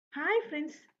Hi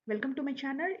friends, welcome to my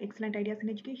channel Excellent Ideas in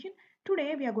Education.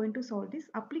 Today we are going to solve this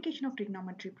application of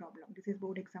trigonometry problem. This is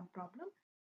board exam problem.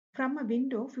 From a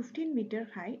window 15-meter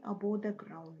high above the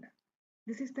ground.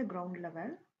 This is the ground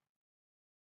level,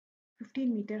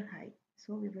 15-meter high.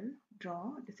 So we will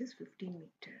draw, this is 15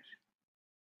 meter.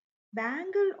 The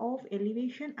angle of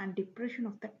elevation and depression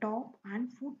of the top and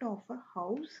foot of a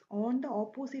house on the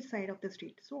opposite side of the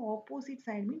street. So opposite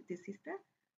side means this is the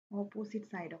opposite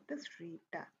side of the street.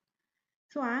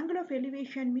 So angle of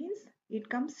elevation means it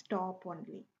comes top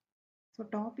only. So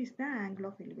top is the angle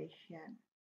of elevation.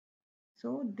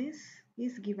 So this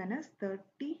is given as 30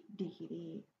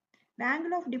 degree. The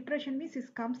angle of depression means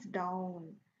it comes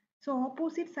down. So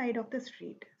opposite side of the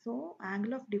street. So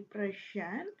angle of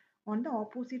depression on the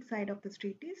opposite side of the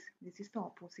street is, this is the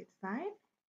opposite side.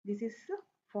 This is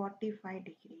 45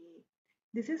 degree.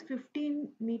 This is 15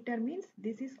 meter means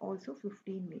this is also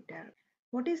 15 meter.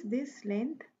 What is this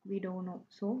length? We don't know.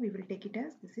 So we will take it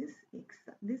as this is x.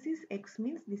 This is x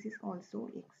means this is also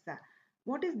x.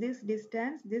 What is this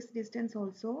distance? This distance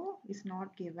also is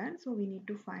not given. So we need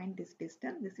to find this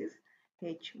distance. This is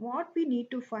h. What we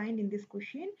need to find in this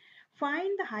question?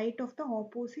 Find the height of the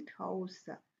opposite house.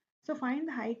 So find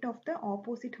the height of the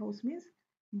opposite house means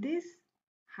this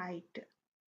height.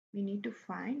 We need to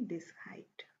find this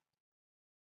height.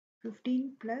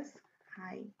 15 plus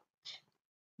height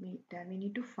meter. We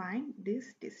need to find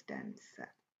this distance.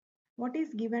 What is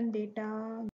given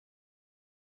data?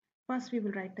 First we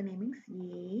will write the namings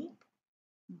A,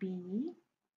 B,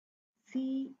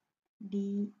 C,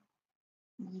 D,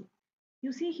 E.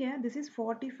 You see here this is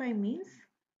 45 means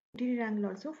interior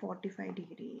angle also 45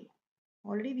 degree.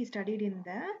 Already we studied in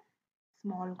the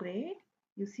small grade.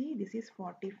 You see this is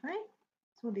 45.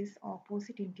 So this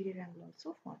opposite interior angle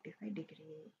also 45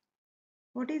 degree.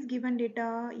 What is given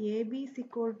data? AB is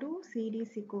equal to CD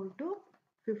is equal to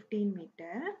 15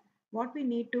 meter. What we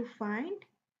need to find?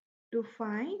 To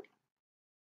find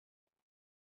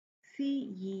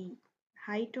CE,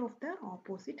 height of the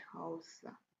opposite house.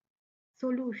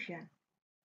 Solution.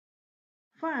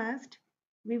 First,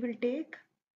 we will take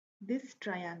this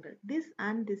triangle. This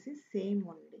and this is same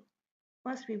only.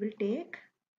 First, we will take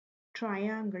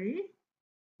triangle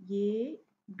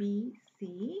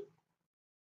ABC,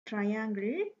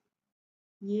 triangle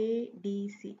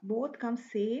ADC. Both come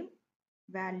same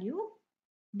value,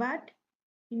 but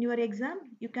in your exam,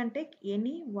 you can take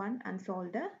any one and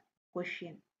solve the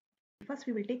question. First,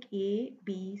 we will take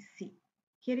ABC.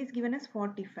 Here is given as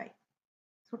 45.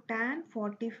 So tan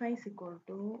 45 is equal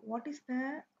to, what is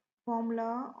the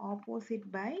formula? Opposite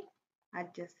by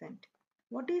adjacent.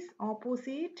 What is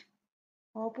opposite?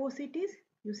 Opposite is,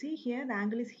 you see here the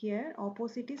angle is here,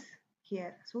 opposite is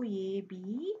here. So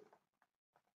AB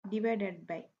divided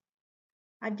by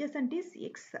adjacent is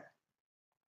x.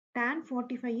 Tan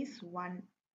 45 is 1.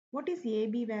 What is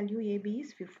AB value? AB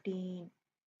is 15.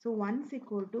 So 1 is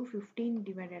equal to 15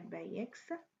 divided by x.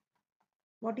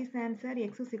 What is the answer?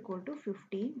 X is equal to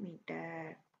 15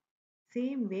 meter.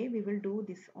 Same way we will do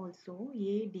this also.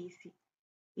 ADC.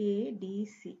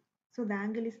 ADC. So the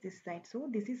angle is this side. So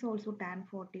this is also tan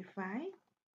 45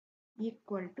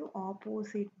 equal to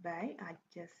opposite by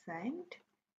adjacent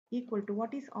equal to,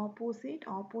 what is opposite?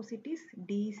 Opposite is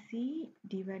DC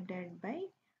divided by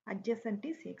adjacent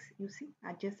is x. You see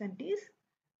adjacent is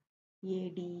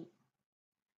AD.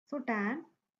 So tan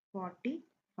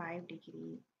 45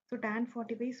 degree. So tan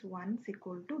 45 is 1 is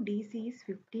equal to DC is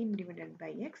 15 divided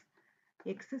by x.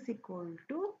 X is equal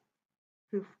to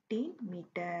 15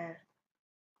 meter.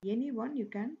 Any one you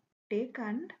can take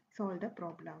and solve the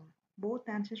problem. Both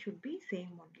answers should be same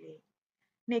only.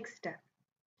 Next,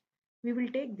 we will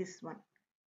take this one.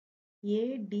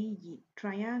 ADE,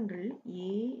 triangle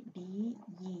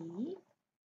ADE,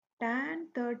 tan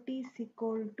 30 is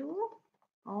equal to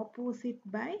opposite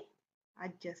by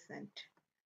adjacent.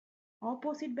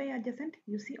 Opposite by adjacent,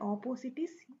 you see opposite is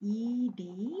ED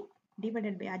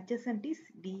divided by adjacent is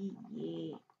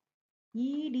DA.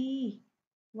 ED,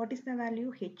 what is the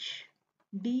value? H.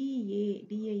 DA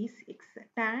is x.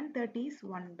 Tan 30 is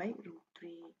 1 by root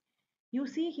 3. You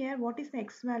see here what is the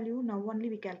x value? Now only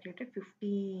we calculated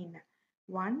 15.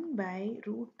 1 by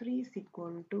root 3 is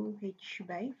equal to h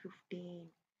by 15.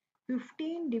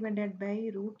 15 divided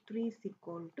by root 3 is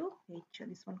equal to h.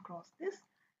 This one cross this.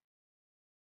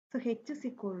 So h is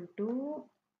equal to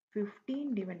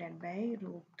 15 divided by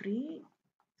root 3.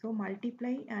 So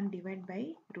multiply and divide by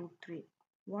root 3.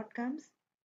 What comes?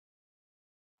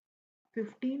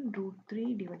 15 root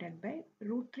 3 divided by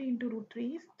root 3 into root 3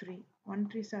 is 3. 1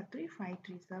 3s are 3, 5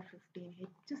 3s are 15.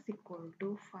 H is equal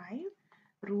to 5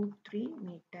 root 3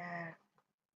 meter.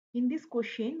 In this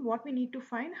question, what we need to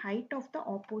find height of the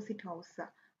opposite house.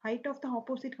 Height of the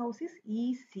opposite house is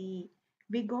EC.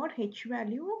 We got H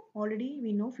value already,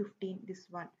 we know 15, this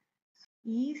one.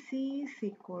 EC is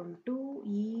equal to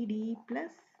ED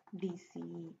plus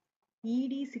DC.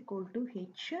 ED is equal to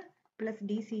H plus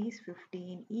DC is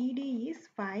 15. ED is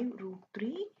 5 root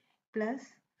 3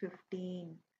 plus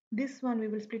 15. This one we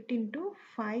will split into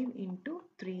 5 into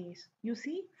 3. You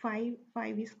see 5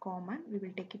 is common. We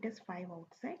will take it as 5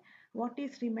 outside. What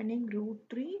is remaining? Root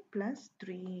 3 plus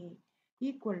 3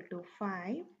 equal to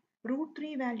 5. Root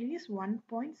 3 value is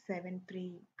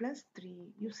 1.73 plus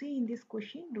 3. You see in this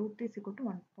question root 3 is equal to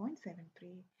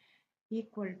 1.73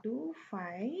 equal to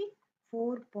 5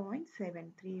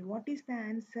 4.73. What is the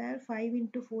answer? 5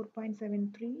 into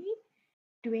 4.73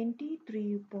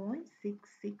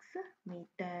 23.66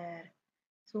 meter.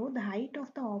 So the height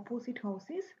of the opposite house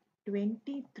is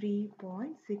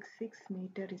 23.66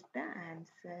 meter is the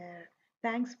answer.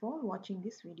 Thanks for watching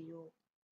this video.